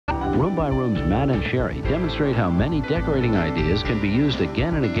Room by Room's Matt and Sherry demonstrate how many decorating ideas can be used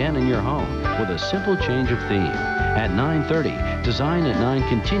again and again in your home with a simple change of theme. At 9:30, Design at 9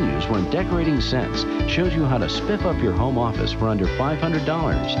 continues when Decorating Sense shows you how to spiff up your home office for under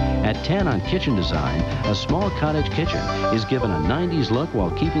 $500. At 10 on Kitchen Design, a small cottage kitchen is given a 90s look while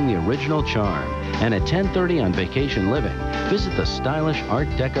keeping the original charm. And at 10:30 on Vacation Living, visit the stylish Art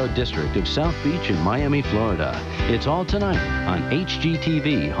Deco district of South Beach in Miami, Florida. It's all tonight on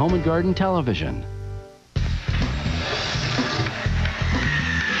HGTV Home and Garden Television.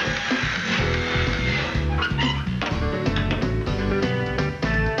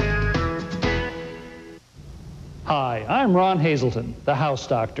 Hi, I'm Ron Hazelton, the house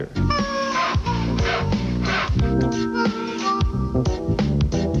doctor.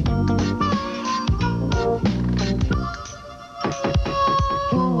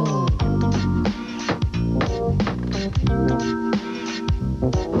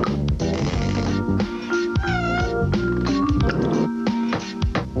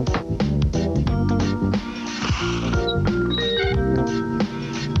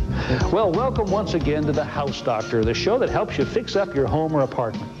 Well, welcome once again to the House Doctor, the show that helps you fix up your home or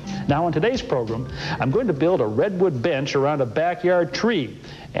apartment. Now, in today's program, I'm going to build a redwood bench around a backyard tree,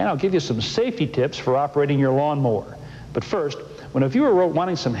 and I'll give you some safety tips for operating your lawnmower. But first, when a viewer wrote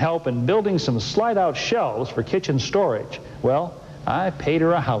wanting some help in building some slide-out shelves for kitchen storage, well, I paid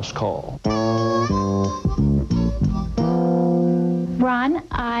her a house call. Ron,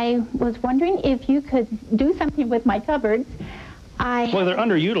 I was wondering if you could do something with my cupboards. Well, they're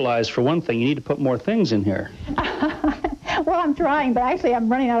underutilized for one thing. You need to put more things in here. Well, I'm trying, but actually I'm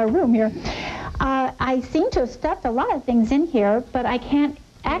running out of room here. I seem to have stuffed a lot of things in here, but I can't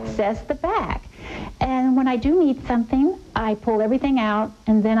access the back. And when I do need something, I pull everything out,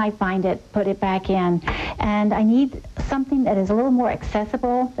 and then I find it, put it back in. And I need something that is a little more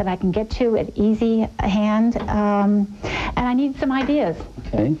accessible, that I can get to at easy hand, and I need some ideas.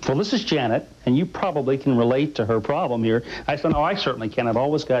 Okay. Well, this is Janet, and you probably can relate to her problem here. I certainly can. I've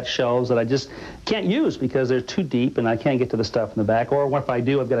always got shelves that I just can't use because they're too deep and I can't get to the stuff in the back. Or if I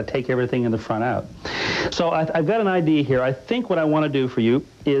do, I've got to take everything in the front out. So I've got an idea here. I think what I want to do for you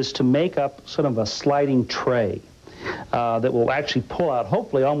is to make up sort of a sliding tray that will actually pull out,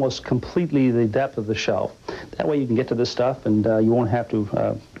 hopefully, almost completely the depth of the shelf. That way you can get to this stuff and you won't have to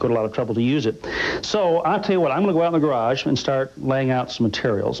go to a lot of trouble to use it. So I'll tell you what, I'm going to go out in the garage and start laying out some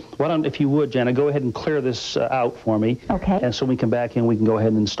materials. Why don't, if you would, Jenna, go ahead and clear this out for me. Okay. And so when we come back in, we can go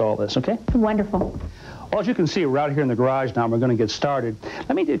ahead and install this, okay? Wonderful. Well, as you can see, we're out here in the garage now, and we're going to get started.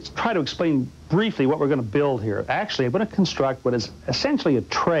 Let me try to explain briefly what we're going to build here. Actually, I'm going to construct what is essentially a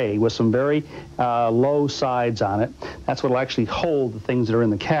tray with some very low sides on it. That's what will actually hold the things that are in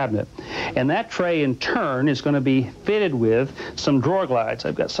the cabinet. And that tray, in turn, is going to be fitted with some drawer glides.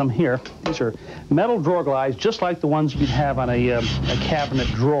 I've got some here. These are metal drawer glides, just like the ones you'd have on a cabinet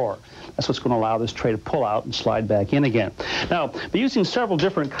drawer. That's what's going to allow this tray to pull out and slide back in again. Now, by using several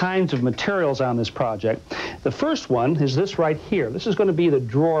different kinds of materials on this project, the first one is this right here. This is going to be the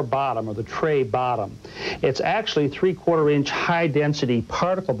drawer bottom, or the tray bottom. It's actually 3/4-inch high-density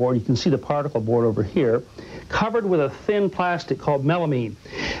particle board. You can see the particle board over here, covered with a thin plastic called melamine.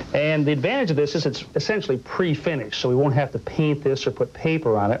 And the advantage of this is it's essentially pre-finished, so we won't have to paint this or put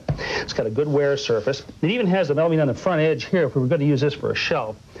paper on it. It's got a good wear surface. It even has the melamine on the front edge here if we were going to use this for a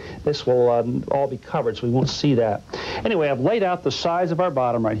shelf. This will all be covered, so we won't see that. Anyway, I've laid out the size of our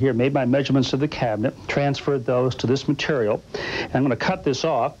bottom right here, made my measurements of the cabinet, transferred those to this material, and I'm going to cut this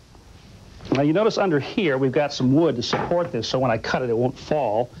off. Now, you notice under here we've got some wood to support this, so when I cut it, it won't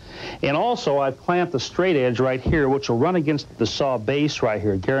fall. And also, I've clamped the straight edge right here, which will run against the saw base right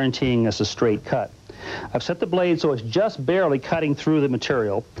here, guaranteeing us a straight cut. I've set the blade so it's just barely cutting through the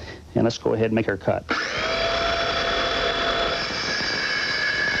material, and let's go ahead and make our cut.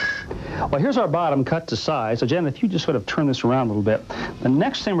 Well, here's our bottom cut to size. So, Jen, if you just sort of turn this around a little bit, the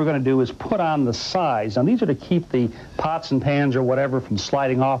next thing we're going to do is put on the sides. Now, these are to keep the pots and pans or whatever from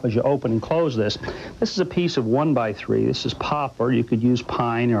sliding off as you open and close this. This is a piece of 1x3. This is poplar. You could use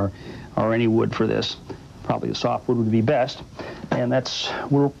pine or any wood for this. Probably the softwood would be best. And that's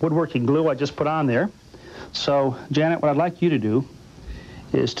woodworking glue I just put on there. So, Janet, what I'd like you to do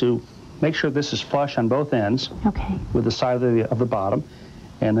is to make sure this is flush on both ends. Okay. With the side of the bottom.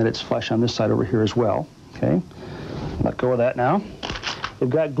 And that it's flush on this side over here as well, okay? Let go of that now. We've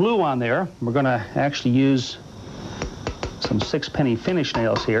got glue on there. We're going to actually use some 6-penny finish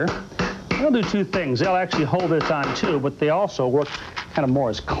nails here. They'll do two things. They'll actually hold this on too, but they also work kind of more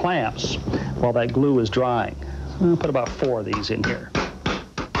as clamps while that glue is drying. So I'll put about 4 of these in here.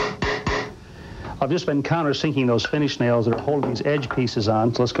 I've just been countersinking those finish nails that are holding these edge pieces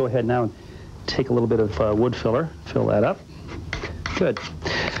on. So let's go ahead now and take a little bit of wood filler, fill that up. Good.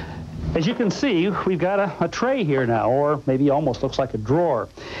 As you can see, we've got a tray here now, or maybe almost looks like a drawer.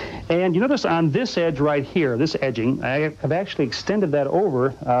 And you notice on this edge right here, this edging, I have actually extended that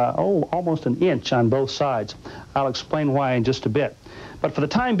over almost an inch on both sides. I'll explain why in just a bit. But for the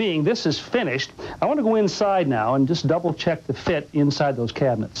time being, this is finished. I want to go inside now and just double check the fit inside those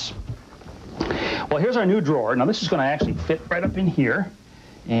cabinets. Well, here's our new drawer. Now this is going to actually fit right up in here,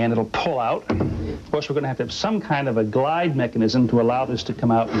 and it'll pull out. Of course, we're going to have some kind of a glide mechanism to allow this to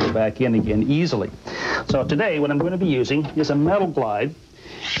come out and go back in again easily. So today, what I'm going to be using is a metal glide,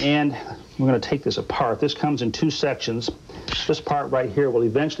 and we're going to take this apart. This comes in two sections. This part right here will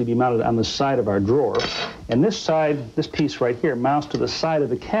eventually be mounted on the side of our drawer, and this side, this piece right here, mounts to the side of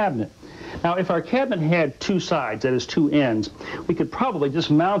the cabinet. Now, if our cabinet had two sides, that is two ends, we could probably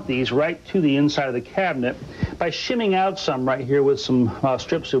just mount these right to the inside of the cabinet by shimming out some right here with some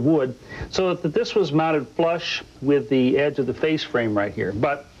strips of wood so that this was mounted flush with the edge of the face frame right here.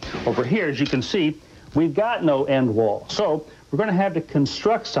 But over here, as you can see, we've got no end wall. So we're going to have to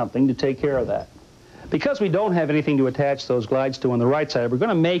construct something to take care of that. Because we don't have anything to attach those glides to on the right side, we're going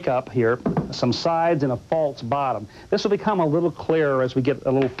to make up here some sides and a false bottom. This will become a little clearer as we get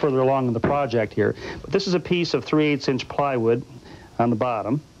a little further along in the project here. But this is a piece of 3/8" plywood on the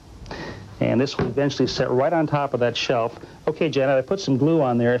bottom, and this will eventually set right on top of that shelf. Okay, Janet, I put some glue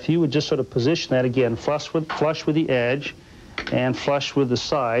on there. If you would just sort of position that again, flush with the edge and flush with the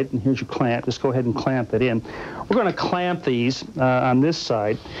side, and here's your clamp. Just go ahead and clamp that in. We're going to clamp these on this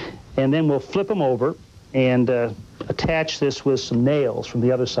side, and then we'll flip them over and attach this with some nails from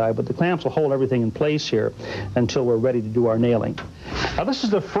the other side, but the clamps will hold everything in place here until we're ready to do our nailing. Now this is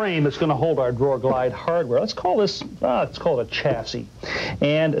the frame that's going to hold our drawer glide hardware. Let's call this, let's call it a chassis.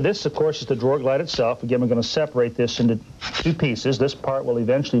 And this, of course, is the drawer glide itself. Again, we're going to separate this into two pieces. This part will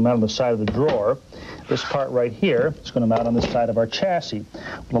eventually mount on the side of the drawer. This part right here is going to mount on the side of our chassis.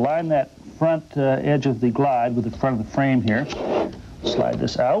 We'll align that front edge of the glide with the front of the frame here. Slide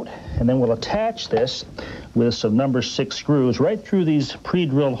this out, and then we'll attach this with some number 6 screws right through these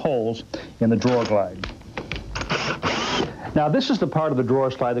pre-drilled holes in the drawer glide. Now this is the part of the drawer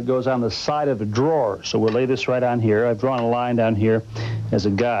slide that goes on the side of the drawer, so we'll lay this right on here. I've drawn a line down here as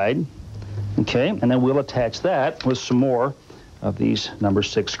a guide, okay, and then we'll attach that with some more of these number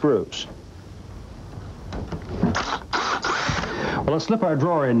 6 screws. Well, let's slip our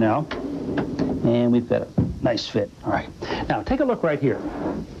drawer in now, and we've got a nice fit. All right. Now, take a look right here.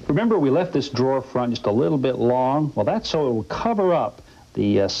 Remember, we left this drawer front just a little bit long? Well, that's so it will cover up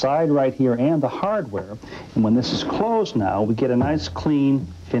the side right here and the hardware. And when this is closed now, we get a nice, clean,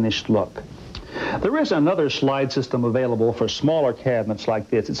 finished look. There is another slide system available for smaller cabinets like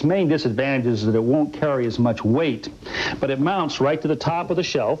this. Its main disadvantage is that it won't carry as much weight, but it mounts right to the top of the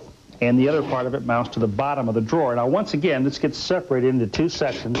shelf, and the other part of it mounts to the bottom of the drawer. Now, once again, this gets separated into two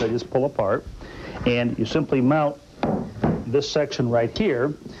sections. I just pull apart, and you simply mount this section right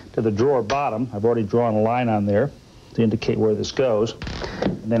here to the drawer bottom. I've already drawn a line on there to indicate where this goes,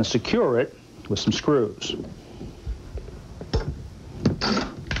 and then secure it with some screws.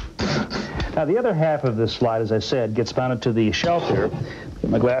 Now, the other half of this slide, as I said, gets mounted to the shelf here. Get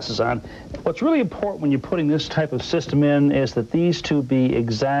my glasses on. What's really important when you're putting this type of system in is that these two be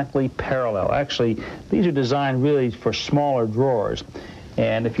exactly parallel. Actually, these are designed really for smaller drawers.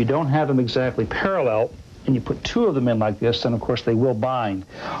 And if you don't have them exactly parallel, and you put two of them in like this, then of course they will bind.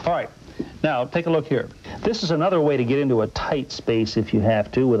 All right, now take a look here. This is another way to get into a tight space if you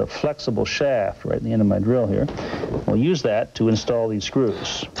have to, with a flexible shaft right at the end of my drill here. We'll use that to install these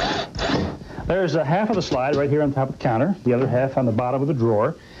screws. There's a half of the slide right here on top of the counter, the other half on the bottom of the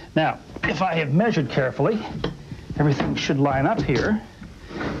drawer. Now, if I have measured carefully, everything should line up here.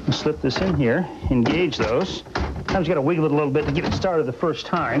 I'll slip this in here, engage those. Sometimes you got to wiggle it a little bit to get it started the first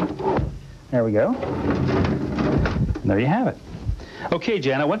time. There we go. And there you have it. Okay,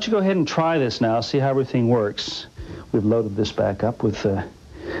 Janet, why don't you go ahead and try this now, see how everything works. We've loaded this back up with the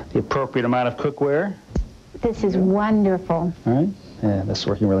appropriate amount of cookware. This is wonderful. All right. Yeah, that's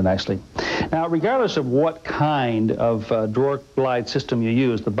working really nicely. Now, regardless of what kind of drawer glide system you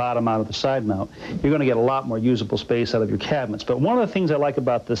use, the bottom mount or the side mount, you're going to get a lot more usable space out of your cabinets. But one of the things I like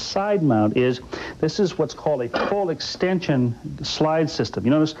about the side mount is this is what's called a full extension slide system.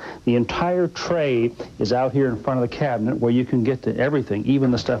 You notice the entire tray is out here in front of the cabinet where you can get to everything, even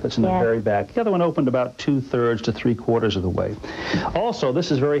the stuff that's in the very back. The other one opened about 2/3 to 3/4 of the way. Also,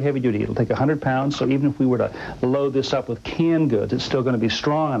 this is very heavy duty. It'll take 100 pounds, so even if we were to load this up with canned goods, it's still going to be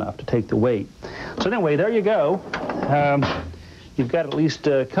strong enough to take the weight. So anyway, there you go. you've got at least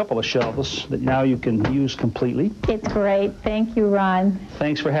a couple of shelves that now you can use completely. It's great. Thank you, Ron.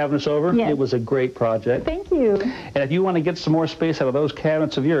 Thanks for having us over. Yes. It was a great project. Thank you. And if you want to get some more space out of those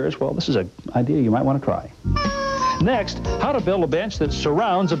cabinets of yours, well, this is an idea you might want to try. Next, how to build a bench that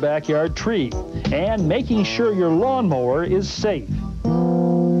surrounds a backyard tree and making sure your lawnmower is safe.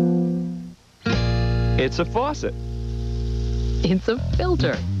 It's a faucet. It's a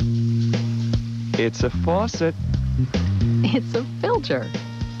filter. It's a faucet. It's a filter.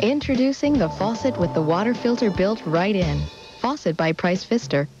 Introducing the faucet with the water filter built right in. Faucet by Price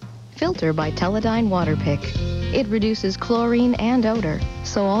Pfister. Filter by Teledyne Waterpick. It reduces chlorine and odor,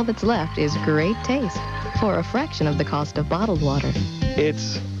 so all that's left is great taste for a fraction of the cost of bottled water.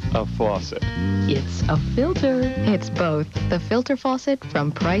 It's a faucet. It's a filter. It's both. The filter faucet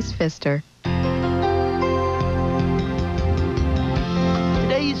from Price Pfister.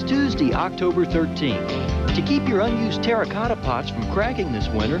 Today is Tuesday, October 13th. To keep your unused terracotta pots from cracking this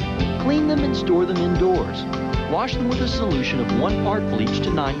winter, clean them and store them indoors. Wash them with a solution of 1 part bleach to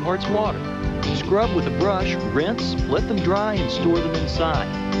 9 parts water. Scrub with a brush, rinse, let them dry, and store them inside.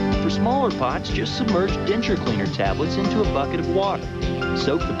 For smaller pots, just submerge denture cleaner tablets into a bucket of water.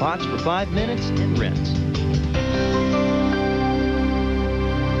 Soak the pots for 5 minutes and rinse.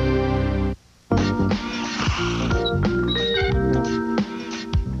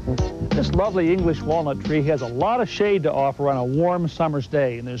 This lovely English walnut tree has a lot of shade to offer on a warm summer's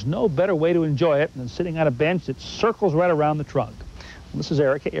day, and there's no better way to enjoy it than sitting on a bench that circles right around the trunk. This is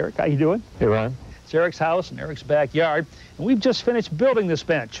Eric. Hey, Eric, how you doing? Hey, Ron. It's Eric's house in Eric's backyard, and we've just finished building this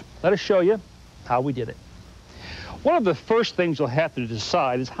bench. Let us show you how we did it. One of the first things you'll have to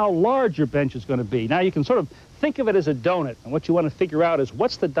decide is how large your bench is going to be. Now, you can sort of think of it as a donut, and what you want to figure out is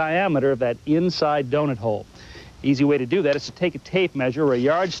what's the diameter of that inside donut hole. Easy way to do that is to take a tape measure or a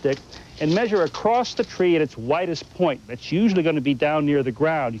yardstick and measure across the tree at its widest point. That's usually going to be down near the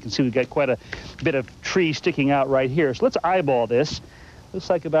ground. You can see we've got quite a bit of tree sticking out right here. So let's eyeball this. Looks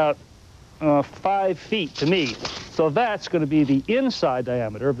like about 5 feet to me. So that's going to be the inside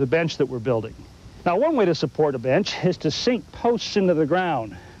diameter of the bench that we're building. Now, one way to support a bench is to sink posts into the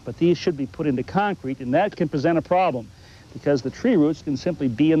ground, but these should be put into concrete, and that can present a problem because the tree roots can simply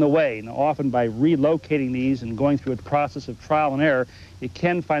be in the way. Now, often by relocating these and going through a process of trial and error, you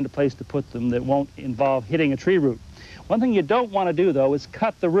can find a place to put them that won't involve hitting a tree root. One thing you don't want to do, though, is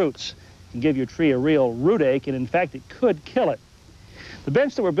cut the roots. It can give your tree a real root ache, and in fact, it could kill it. The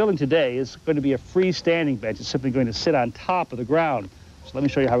bench that we're building today is going to be a freestanding bench. It's simply going to sit on top of the ground. So let me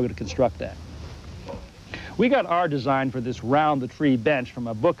show you how we're going to construct that. We got our design for this round-the-tree bench from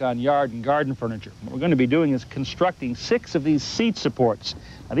a book on yard and garden furniture. What we're going to be doing is constructing 6 of these seat supports.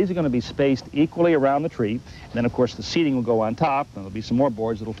 Now, these are going to be spaced equally around the tree. And then, of course, the seating will go on top, and there'll be some more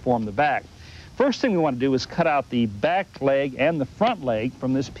boards that will form the back. First thing we want to do is cut out the back leg and the front leg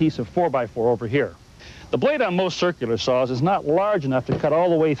from this piece of 4x4 over here. The blade on most circular saws is not large enough to cut all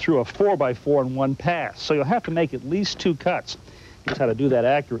the way through a 4x4 in one pass, so you'll have to make at least 2 cuts. Here's how to do that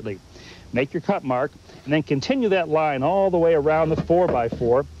accurately. Make your cut mark, and then continue that line all the way around the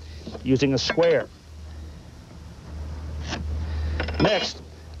 4x4 using a square. Next,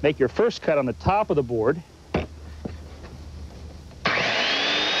 make your first cut on the top of the board.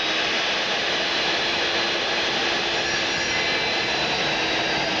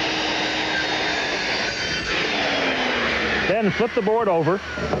 Then flip the board over,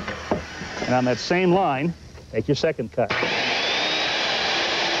 and on that same line, make your second cut.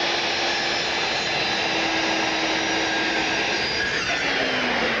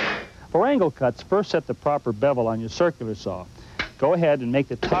 For angle cuts, first set the proper bevel on your circular saw. Go ahead and make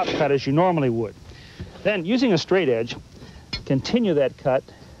the top cut as you normally would. Then, using a straight edge, continue that cut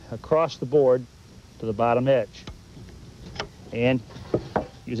across the board to the bottom edge. And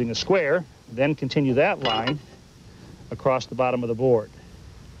using a square, then continue that line across the bottom of the board.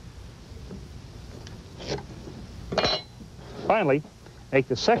 Finally, make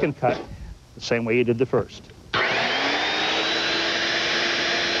the second cut the same way you did the first.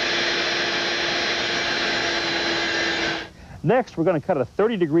 Next, we're going to cut a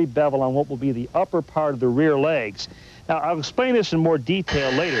 30-degree bevel on what will be the upper part of the rear legs. Now, I'll explain this in more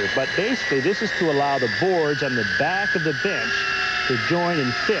detail later, but basically this is to allow the boards on the back of the bench to join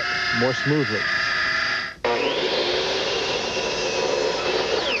and fit more smoothly.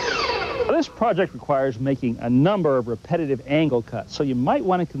 Now, this project requires making a number of repetitive angle cuts, so you might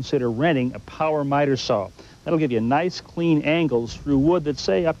want to consider renting a power miter saw. That'll give you nice, clean angles through wood that's,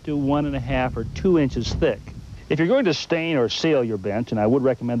 say, up to 1.5 or 2 inches thick. If you're going to stain or seal your bench, and I would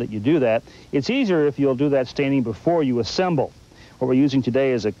recommend that you do that, it's easier if you'll do that staining before you assemble. What we're using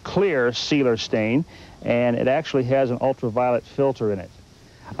today is a clear sealer stain, and it actually has an ultraviolet filter in it.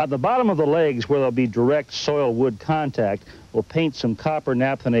 At the bottom of the legs, where there'll be direct soil-wood contact, we'll paint some copper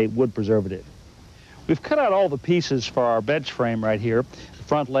naphthenate wood preservative. We've cut out all the pieces for our bench frame right here. The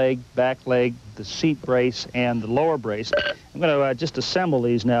front leg, back leg, the seat brace, and the lower brace. I'm going to just assemble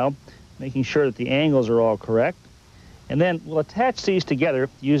these now, making sure that the angles are all correct. And then we'll attach these together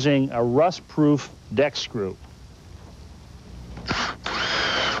using a rust-proof deck screw.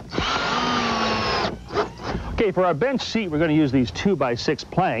 Okay, for our bench seat, we're going to use these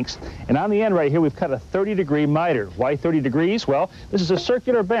 2x6 planks, and on the end right here, we've cut a 30-degree miter. Why 30 degrees? Well, this is a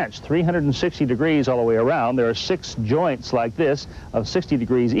circular bench, 360 degrees all the way around. There are 6 joints like this of 60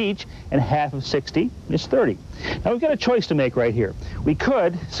 degrees each, and half of 60 is 30. Now, we've got a choice to make right here. We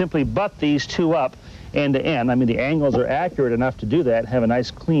could simply butt these two up end to end. I mean, the angles are accurate enough to do that, have a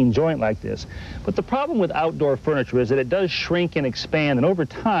nice clean joint like this. But the problem with outdoor furniture is that it does shrink and expand, and over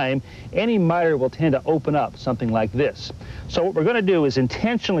time, any miter will tend to open up, something like this. So what we're going to do is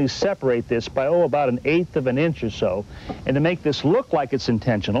intentionally separate this by, about 1/8 of an inch or so. And to make this look like it's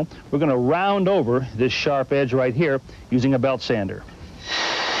intentional, we're going to round over this sharp edge right here using a belt sander.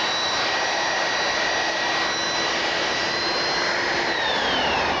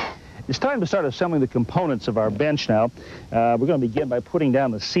 It's time to start assembling the components of our bench now. We're going to begin by putting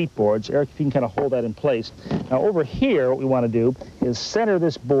down the seat boards. Eric, if you can kind of hold that in place. Now over here, what we want to do is center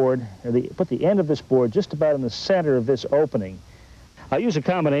this board, or put the end of this board just about in the center of this opening. I'll use a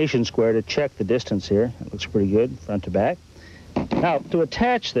combination square to check the distance here. It looks pretty good, front to back. Now, to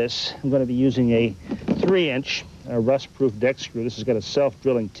attach this, I'm going to be using a 3-inch rust-proof deck screw. This has got a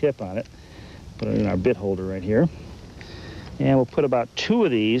self-drilling tip on it. Put it in our bit holder right here. And we'll put about 2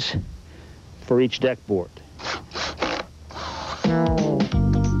 of these for each deck board.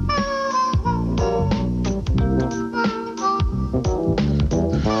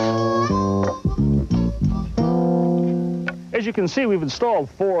 As you can see, we've installed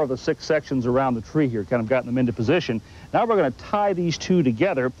 4 of the 6 sections around the tree here, kind of gotten them into position. Now we're going to tie these 2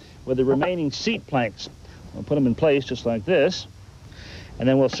 together with the remaining seat planks. We'll put them in place just like this, and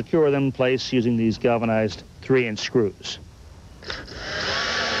then we'll secure them in place using these galvanized 3-inch screws.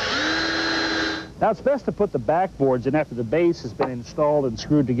 Now it's best to put the backboards in after the base has been installed and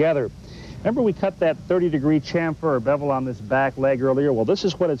screwed together. Remember we cut that 30-degree chamfer or bevel on this back leg earlier? Well, this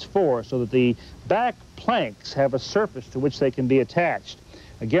is what it's for, so that the back planks have a surface to which they can be attached.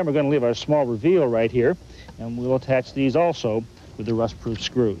 Again, we're going to leave our small reveal right here, and we'll attach these also with the rust-proof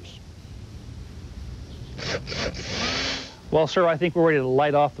screws. Well, sir, I think we're ready to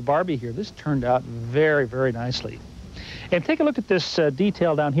light off the Barbie here. This turned out very, very nicely. And take a look at this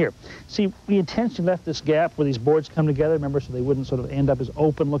detail down here. See, we intentionally left this gap where these boards come together, remember, so they wouldn't sort of end up as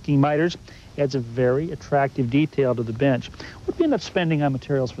open-looking miters. Adds a very attractive detail to the bench. What did we end up spending on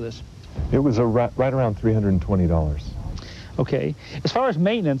materials for this? It was right around $320. Okay. As far as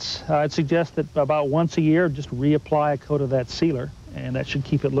maintenance, I'd suggest that about once a year, just reapply a coat of that sealer, and that should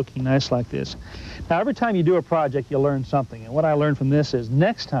keep it looking nice like this. Now, every time you do a project, you learn something. And what I learned from this is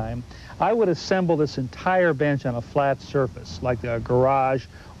next time, I would assemble this entire bench on a flat surface, like a garage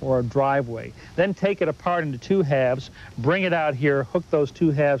or a driveway. Then take it apart into 2 halves, bring it out here, hook those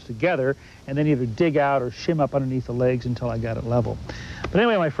 2 halves together, and then either dig out or shim up underneath the legs until I got it level. But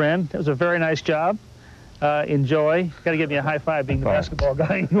anyway, my friend, that was a very nice job. Enjoy. Got to give me a high five being the basketball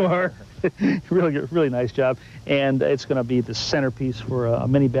guy you are. really nice job. And it's going to be the centerpiece for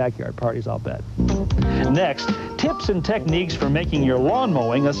many backyard parties, I'll bet. Next, tips and techniques for making your lawn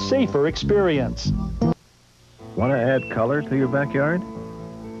mowing a safer experience. Want to add color to your backyard?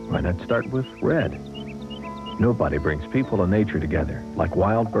 Why not start with red? Nobody brings people and nature together like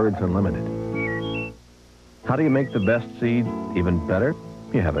Wild Birds Unlimited. How do you make the best seed even better?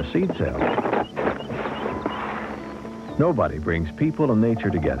 You have a seed sale. Nobody brings people and nature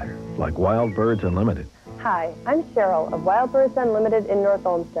together like Wild Birds Unlimited. Hi, I'm Cheryl of Wild Birds Unlimited in North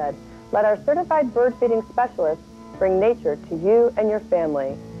Olmsted. Let our certified bird feeding specialists bring nature to you and your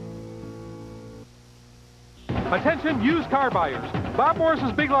family. Attention used car buyers. Bob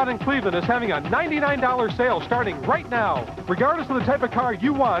Morris's Big Lot in Cleveland is having a $99 sale starting right now. Regardless of the type of car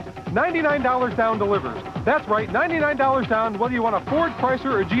you want, $99 down delivers. That's right, $99 down whether you want a Ford,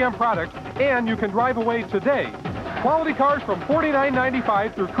 Chrysler, or GM product, and you can drive away today. Quality cars from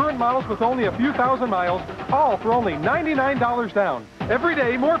 $49.95 through current models with only a few thousand miles, all for only $99 down. Every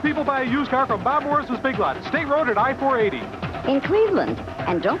day, more people buy a used car from Bob Morris's Big Lot, State Road at I-480. In Cleveland.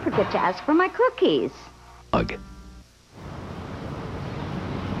 And don't forget to ask for my cookies. Hug it.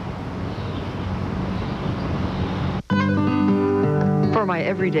 For my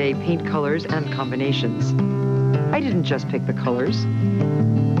everyday paint colors and combinations. I didn't just pick the colors.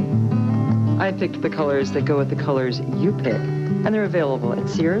 I picked the colors that go with the colors you pick, and they're available at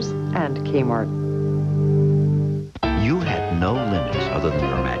Sears and Kmart. You had no limits other than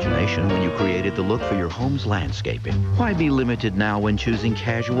your imagination when you created the look for your home's landscaping. Why be limited now when choosing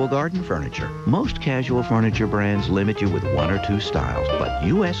casual garden furniture? Most casual furniture brands limit you with 1 or 2 styles, but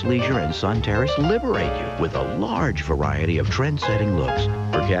U.S. Leisure and Sun Terrace liberate you with a large variety of trend-setting looks.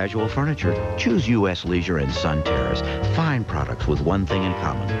 For casual furniture, choose U.S. Leisure and Sun Terrace. Fine products with one thing in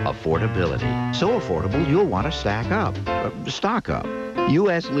common: affordability. So affordable, you'll want to stock up.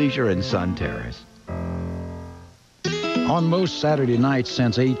 U.S. Leisure and Sun Terrace. On most Saturday nights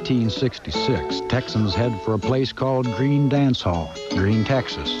since 1866, Texans head for a place called Green Dance Hall, Green,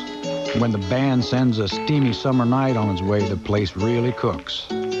 Texas. When the band sends a steamy summer night on its way, the place really cooks.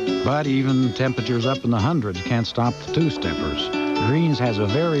 But even temperatures up in the hundreds can't stop the two-steppers. Green's has a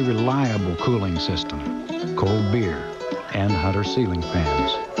very reliable cooling system, cold beer, and Hunter ceiling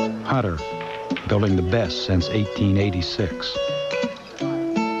fans. Hunter, building the best since 1886.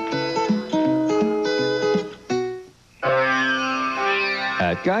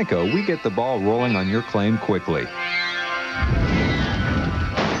 At Geico, we get the ball rolling on your claim quickly.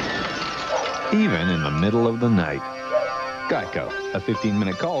 Even in the middle of the night. Geico, a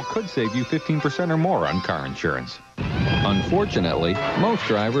 15-minute call could save you 15% or more on car insurance. Unfortunately, most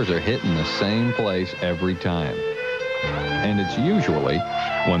drivers are hitting the same place every time. And it's usually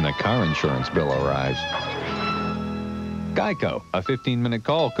when the car insurance bill arrives. Geico, a 15-minute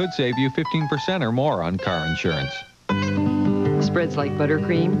call could save you 15% or more on car insurance. Spreads like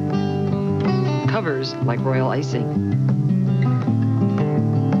buttercream, covers like royal icing.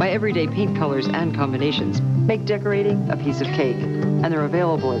 My everyday paint colors and combinations make decorating a piece of cake, and they're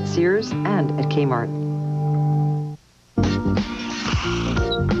available at Sears and at Kmart.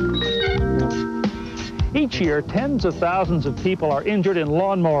 Each year, tens of thousands of people are injured in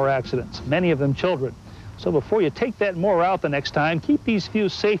lawnmower accidents, many of them children. So before you take that mower out the next time, keep these few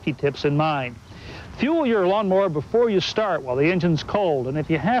safety tips in mind. Fuel your lawnmower before you start while the engine's cold, and if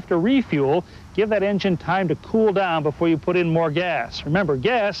you have to refuel, give that engine time to cool down before you put in more gas. Remember,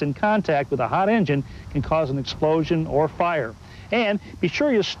 gas in contact with a hot engine can cause an explosion or fire. And be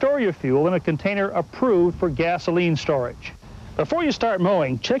sure you store your fuel in a container approved for gasoline storage. Before you start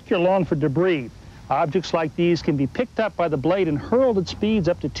mowing, check your lawn for debris. Objects like these can be picked up by the blade and hurled at speeds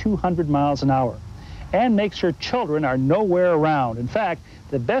up to 200 miles an hour. And make sure children are nowhere around. In fact,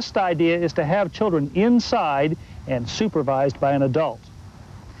 the best idea is to have children inside and supervised by an adult.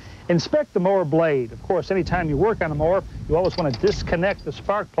 Inspect the mower blade. Of course, anytime you work on a mower, you always want to disconnect the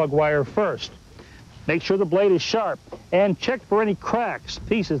spark plug wire first. Make sure the blade is sharp and check for any cracks,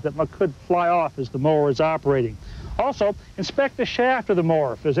 pieces that could fly off as the mower is operating. Also, inspect the shaft of the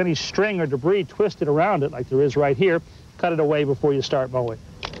mower. If there's any string or debris twisted around it, like there is right here, cut it away before you start mowing.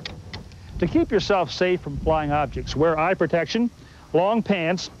 To keep yourself safe from flying objects, wear eye protection, long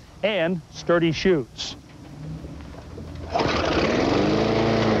pants, and sturdy shoes.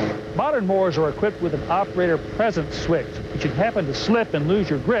 Modern mowers are equipped with an operator presence switch. If you happen to slip and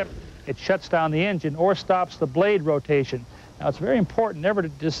lose your grip, it shuts down the engine or stops the blade rotation. Now, it's very important never to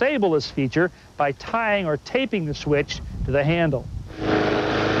disable this feature by tying or taping the switch to the handle.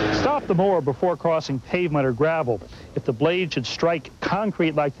 Stop the mower before crossing pavement or gravel. If the blade should strike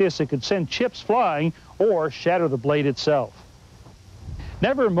concrete like this, it could send chips flying or shatter the blade itself.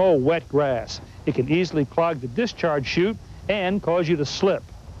 Never mow wet grass. It can easily clog the discharge chute and cause you to slip.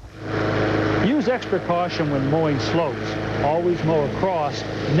 Use extra caution when mowing slopes. Always mow across,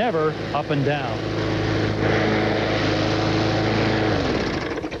 never up and down.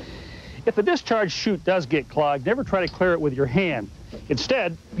 If the discharge chute does get clogged, never try to clear it with your hand.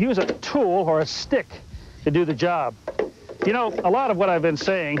 Instead, use a tool or a stick to do the job. You know, a lot of what I've been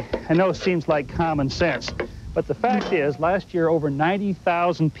saying, I know seems like common sense, but the fact is, last year over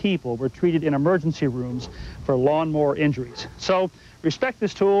 90,000 people were treated in emergency rooms for lawnmower injuries. So, respect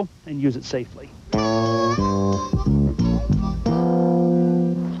this tool and use it safely.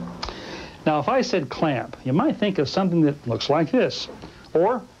 Now, if I said clamp, you might think of something that looks like this,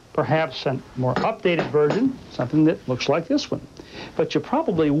 or perhaps a more updated version, something that looks like this one. But you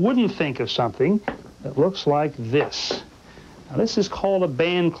probably wouldn't think of something that looks like this. Now, this is called a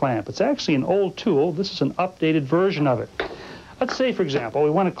band clamp. It's actually an old tool. This is an updated version of it. Let's say, for example, we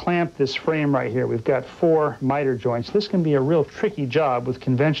want to clamp this frame right here. We've got 4 miter joints. This can be a real tricky job with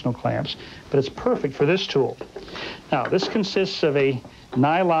conventional clamps, but it's perfect for this tool. Now, this consists of a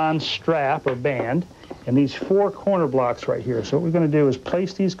nylon strap or band and these 4 corner blocks right here. So what we're going to do is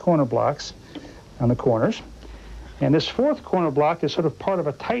place these corner blocks on the corners, And this fourth corner block is sort of part of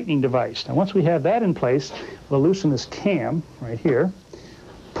a tightening device. Now, once we have that in place, we'll loosen this cam right here,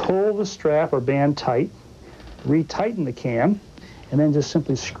 pull the strap or band tight, retighten the cam, and then just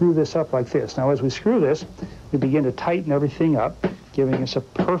simply screw this up like this. Now, as we screw this, we begin to tighten everything up, giving us a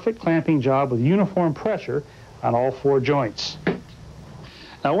perfect clamping job with uniform pressure on all four joints.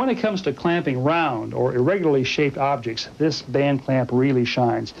 Now, when it comes to clamping round or irregularly shaped objects, this band clamp really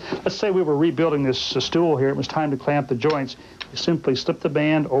shines. Let's say we were rebuilding this stool here. It was time to clamp the joints. We simply slip the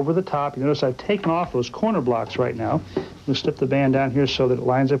band over the top. You notice I've taken off those corner blocks right now. We'll slip the band down here so that it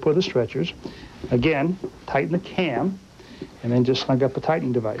lines up with the stretchers. Again, tighten the cam, and then just snug up a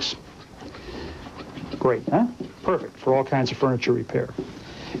tightening device. Great, huh? Perfect for all kinds of furniture repair.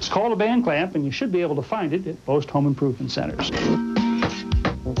 It's called a band clamp, and you should be able to find it at most home improvement centers.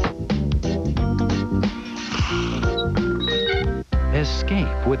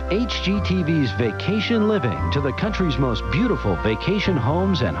 Escape with HGTV's Vacation Living to the country's most beautiful vacation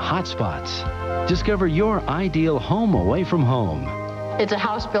homes and hotspots. Discover your ideal home away from home. It's a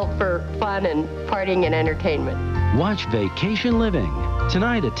house built for fun and partying and entertainment. Watch Vacation Living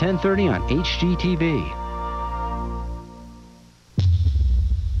tonight at 10:30 on HGTV.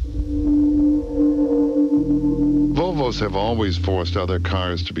 Volvos have always forced other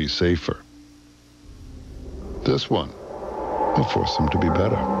cars to be safer. This one will force them to be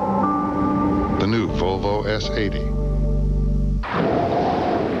better. The new Volvo S80.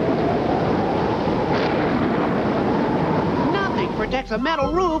 Nothing protects a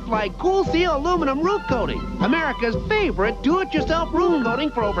metal roof like Cool Seal aluminum roof coating. America's favorite do-it-yourself roof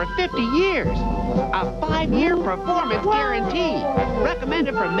coating for over 50 years. A 5-year performance guarantee.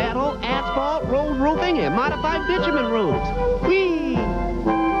 Recommended for metal, asphalt, road roofing, and modified bitumen roofs. Whee!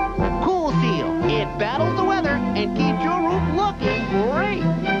 Cool Seal. It battles the weather and keeps your roof looking great.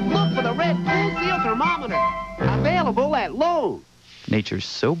 Look for the red Cool Seal thermometer. Available at Lowe's. Nature's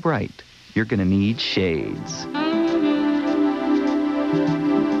so bright, you're going to need shades.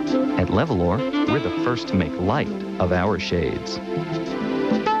 At Levelor, we're the first to make light of our shades.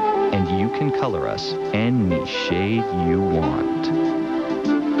 And you can color us any shade you want.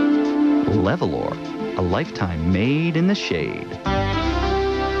 Levelor, a lifetime made in the shade.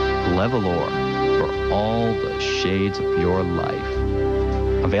 Levelor, for all the shades of your life.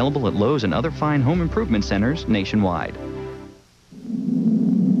 Available at Lowe's and other fine home improvement centers nationwide.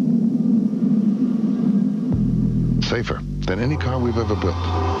 Safer than any car we've ever built.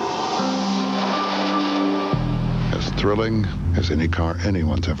 As thrilling as any car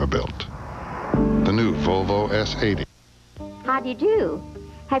anyone's ever built. The new Volvo S80. How do you do?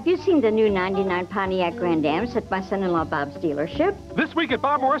 Have you seen the new 99 Pontiac Grand Ams at my son-in-law Bob's dealership? This week at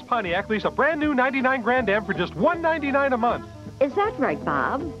Bob Morris Pontiac, lease a brand new 99 Grand Am for just $199 a month. Is that right,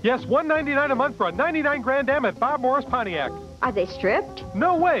 Bob? Yes, $199 a month for a 99 Grand Am at Bob Morris Pontiac. Are they stripped?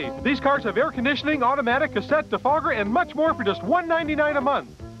 No way. These cars have air conditioning, automatic, cassette, defogger, and much more for just $199 a month.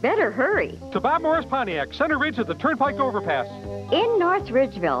 Better hurry. To Bob Morris Pontiac, Center Ridge at the Turnpike Overpass. In North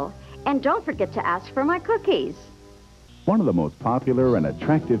Ridgeville. And don't forget to ask for my cookies. One of the most popular and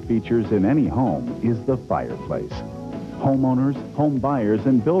attractive features in any home is the fireplace. Homeowners, home buyers,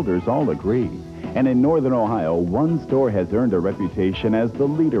 and builders all agree. And in Northern Ohio, one store has earned a reputation as the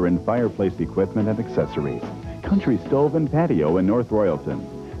leader in fireplace equipment and accessories. Country Stove and Patio in North Royalton.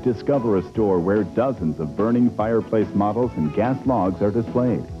 Discover a store where dozens of burning fireplace models and gas logs are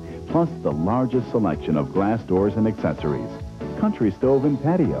displayed, plus the largest selection of glass doors and accessories. Country Stove and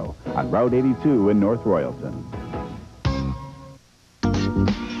Patio on Route 82 in North Royalton.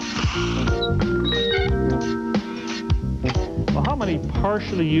 Well, how many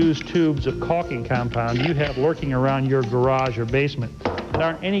partially used tubes of caulking compound do you have lurking around your garage or basement that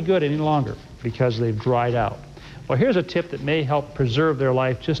aren't any good any longer because they've dried out? Well, here's a tip that may help preserve their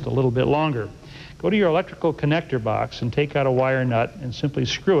life just a little bit longer. Go to your electrical connector box and take out a wire nut and simply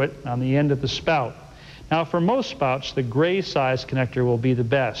screw it on the end of the spout. Now, for most spouts, the gray size connector will be the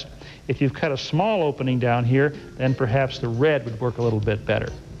best. If you've cut a small opening down here, then perhaps the red would work a little bit better.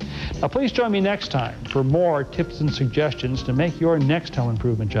 Now, please join me next time for more tips and suggestions to make your next home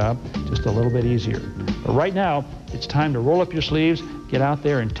improvement job just a little bit easier. But right now, it's time to roll up your sleeves, get out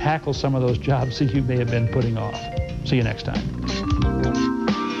there, and tackle some of those jobs that you may have been putting off. See you next time.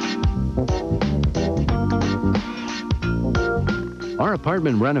 Our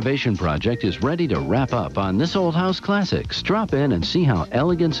apartment renovation project is ready to wrap up on this old house classics. Drop in and see how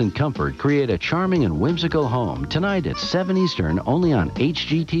elegance and comfort create a charming and whimsical home tonight at 7 Eastern, only on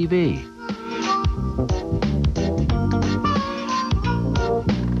HGTV.